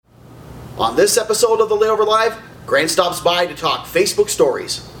On this episode of the Layover Live, Grant stops by to talk Facebook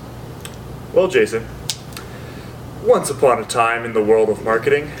stories. Well, Jason, once upon a time in the world of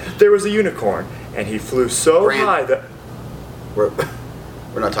marketing, there was a unicorn, and he flew so Grant, high that... We're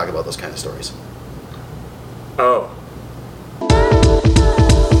not talking about those kind of stories. Oh.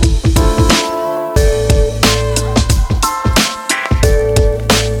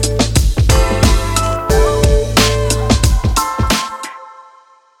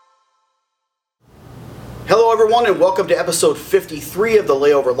 Hello everyone and welcome to episode 53 of the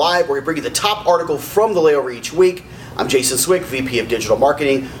Layover Live, where we bring you the top article from the Layover each week. I'm Jason Swick, VP of Digital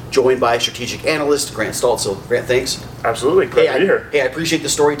Marketing, joined by strategic analyst Grant Stoltz. So Grant, thanks. Absolutely, glad to be here. Hey, I appreciate the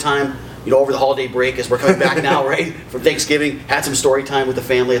story time. You know, over the holiday break, as we're coming back now, right, from Thanksgiving, had some story time with the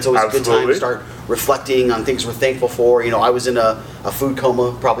family. It's always a good time to start reflecting on things we're thankful for. You know, I was in a food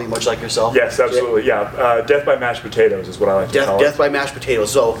coma, probably much like yourself. Yes, absolutely, yeah. Death by mashed potatoes is what I like to call it. Death by mashed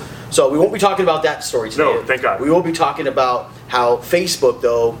potatoes. So we won't be talking about that story today. No, thank God. We will be talking about how Facebook,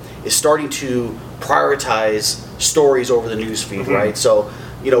 though, is starting to prioritize stories over the news feed, right? So,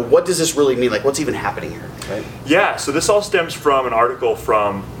 you know, what does this really mean? Like, what's even happening here, right? Yeah, so this all stems from an article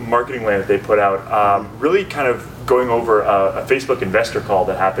from Marketing Land that they put out, really kind of going over a Facebook investor call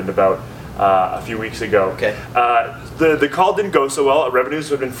that happened about a few weeks ago. Okay. The call didn't go so well. Revenues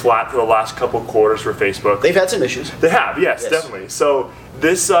have been flat for the last couple quarters for Facebook. They've had some issues. They have, yes, definitely. So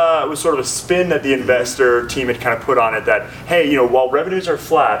this was sort of a spin that the investor team had kind of put on it that, hey, you know, while revenues are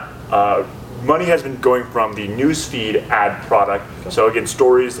flat, money has been going from the newsfeed ad product. So again,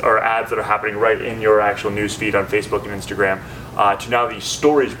 stories or ads that are happening right in your actual newsfeed on Facebook and Instagram, to now the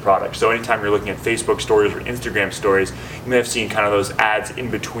stories product. So anytime you're looking at Facebook stories or Instagram stories, you may have seen kind of those ads in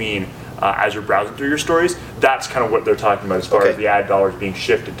between as you're browsing through your stories. That's kind of what they're talking about as far as the ad dollars being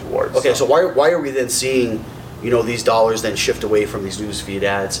shifted towards. Okay, so why are we then seeing, you know, these dollars then shift away from these newsfeed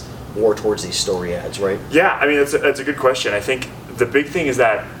ads more towards these story ads, right? Yeah, I mean, that's a good question. I think the big thing is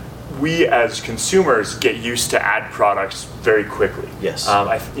that we as consumers get used to ad products very quickly. Yes.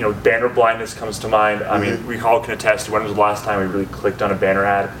 You know, banner blindness comes to mind. I mean, we all can attest to when was the last time we really clicked on a banner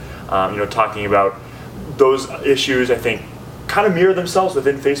ad. You know, talking about those issues, I think, kind of mirror themselves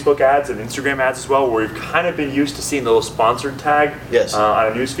within Facebook ads and Instagram ads as well, where we've kind of been used to seeing the little sponsored tag on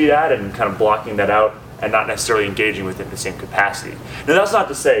a newsfeed ad and kind of blocking that out and not necessarily engaging with it in the same capacity. Now, that's not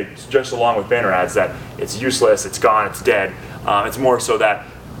to say, just along with banner ads, that it's useless, it's gone, it's dead. It's more so that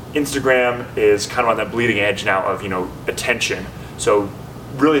Instagram is kind of on that bleeding edge now of, you know, attention. So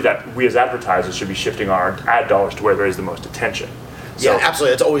really that we as advertisers should be shifting our ad dollars to where there is the most attention. So, yeah,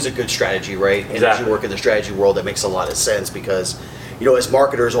 absolutely. That's always a good strategy, right? Exactly. And as you work in the strategy world, that makes a lot of sense because, you know, as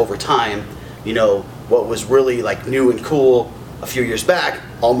marketers over time, you know, what was really like new and cool a few years back,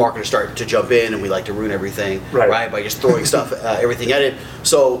 all marketers start to jump in and we like to ruin everything, right? By just throwing stuff, everything at it.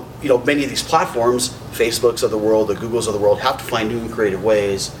 So, you know, many of these platforms, Facebooks of the world, the Googles of the world, have to find new and creative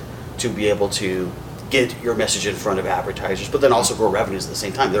ways to be able to get your message in front of advertisers, but then also grow revenues at the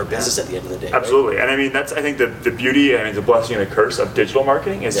same time. They're a business at the end of the day. Absolutely. Right? And I mean, that's, I think, the beauty, I mean, the blessing and the curse of digital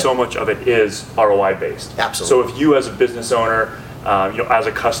marketing is so much of it is ROI based. Absolutely. So if you as a business owner, you know, as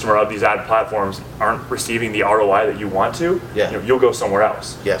a customer of these ad platforms aren't receiving the ROI that you want to, you know, you'll go somewhere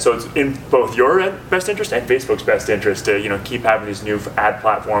else. Yeah. So it's in both your best interest and Facebook's best interest to, you know, keep having these new ad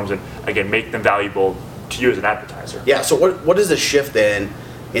platforms and, again, make them valuable to you as an advertiser. Yeah, so what does the shift then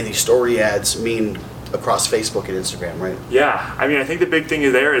in these story ads mean across Facebook and Instagram, right? Yeah, I mean, I think the big thing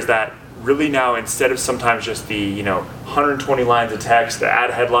there is that really now, instead of sometimes just the, you know, 120 lines of text, the ad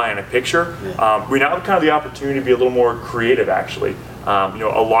headline, and a picture, we now have kind of the opportunity to be a little more creative, actually. You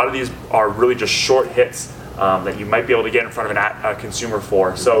know, a lot of these are really just short hits that you might be able to get in front of a consumer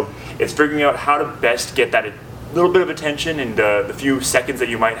for. So it's figuring out how to best get that little bit of attention in the few seconds that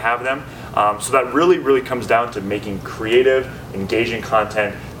you might have them. So that really comes down to making creative, engaging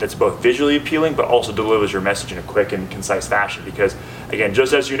content that's both visually appealing but also delivers your message in a quick and concise fashion. Because again,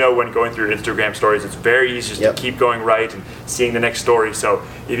 just as you know, when going through your Instagram stories, it's very easy just to keep going right and seeing the next story. So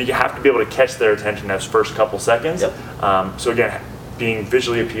if you have to be able to catch their attention those first couple seconds. So again, being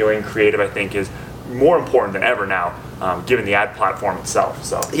visually appealing, creative, I think is more important than ever now, given the ad platform itself.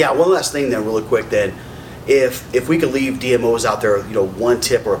 So yeah, one last thing then really quick then. If we could leave DMOs out there, you know, one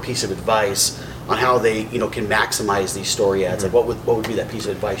tip or a piece of advice on how they, you know, can maximize these story ads, like what would be that piece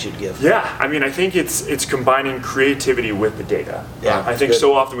of advice you'd give? Yeah, I mean, I think it's combining creativity with the data. I think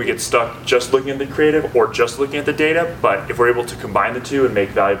so often we get stuck just looking at the creative or just looking at the data, but if we're able to combine the two and make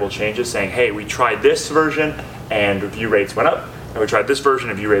valuable changes, saying, hey, we tried this version and view rates went up, and we tried this version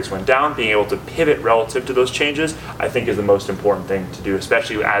and view rates went down, being able to pivot relative to those changes, I think is the most important thing to do,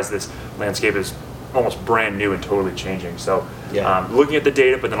 especially as this landscape is almost brand new and totally changing. So Yeah. Looking at the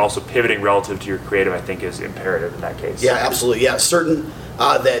data, but then also pivoting relative to your creative, I think is imperative in that case. Yeah, absolutely. Yeah, certain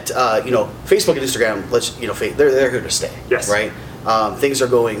that Facebook and Instagram, they're here to stay. Yes. Right. Things are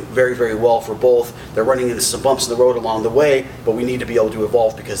going very, very well for both. They're running into some bumps in the road along the way, but we need to be able to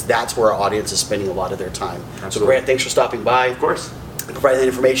evolve because that's where our audience is spending a lot of their time. Absolutely. So Grant, thanks for stopping by. Of course. Providing that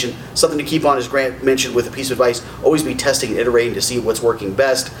information. Something to keep on, as Grant mentioned, with a piece of advice, always be testing and iterating to see what's working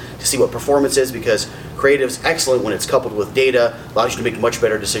best, to see what performance is, because creative's excellent when it's coupled with data, allows you to make much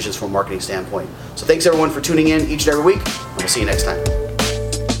better decisions from a marketing standpoint. So thanks everyone for tuning in each and every week, and we'll see you next time.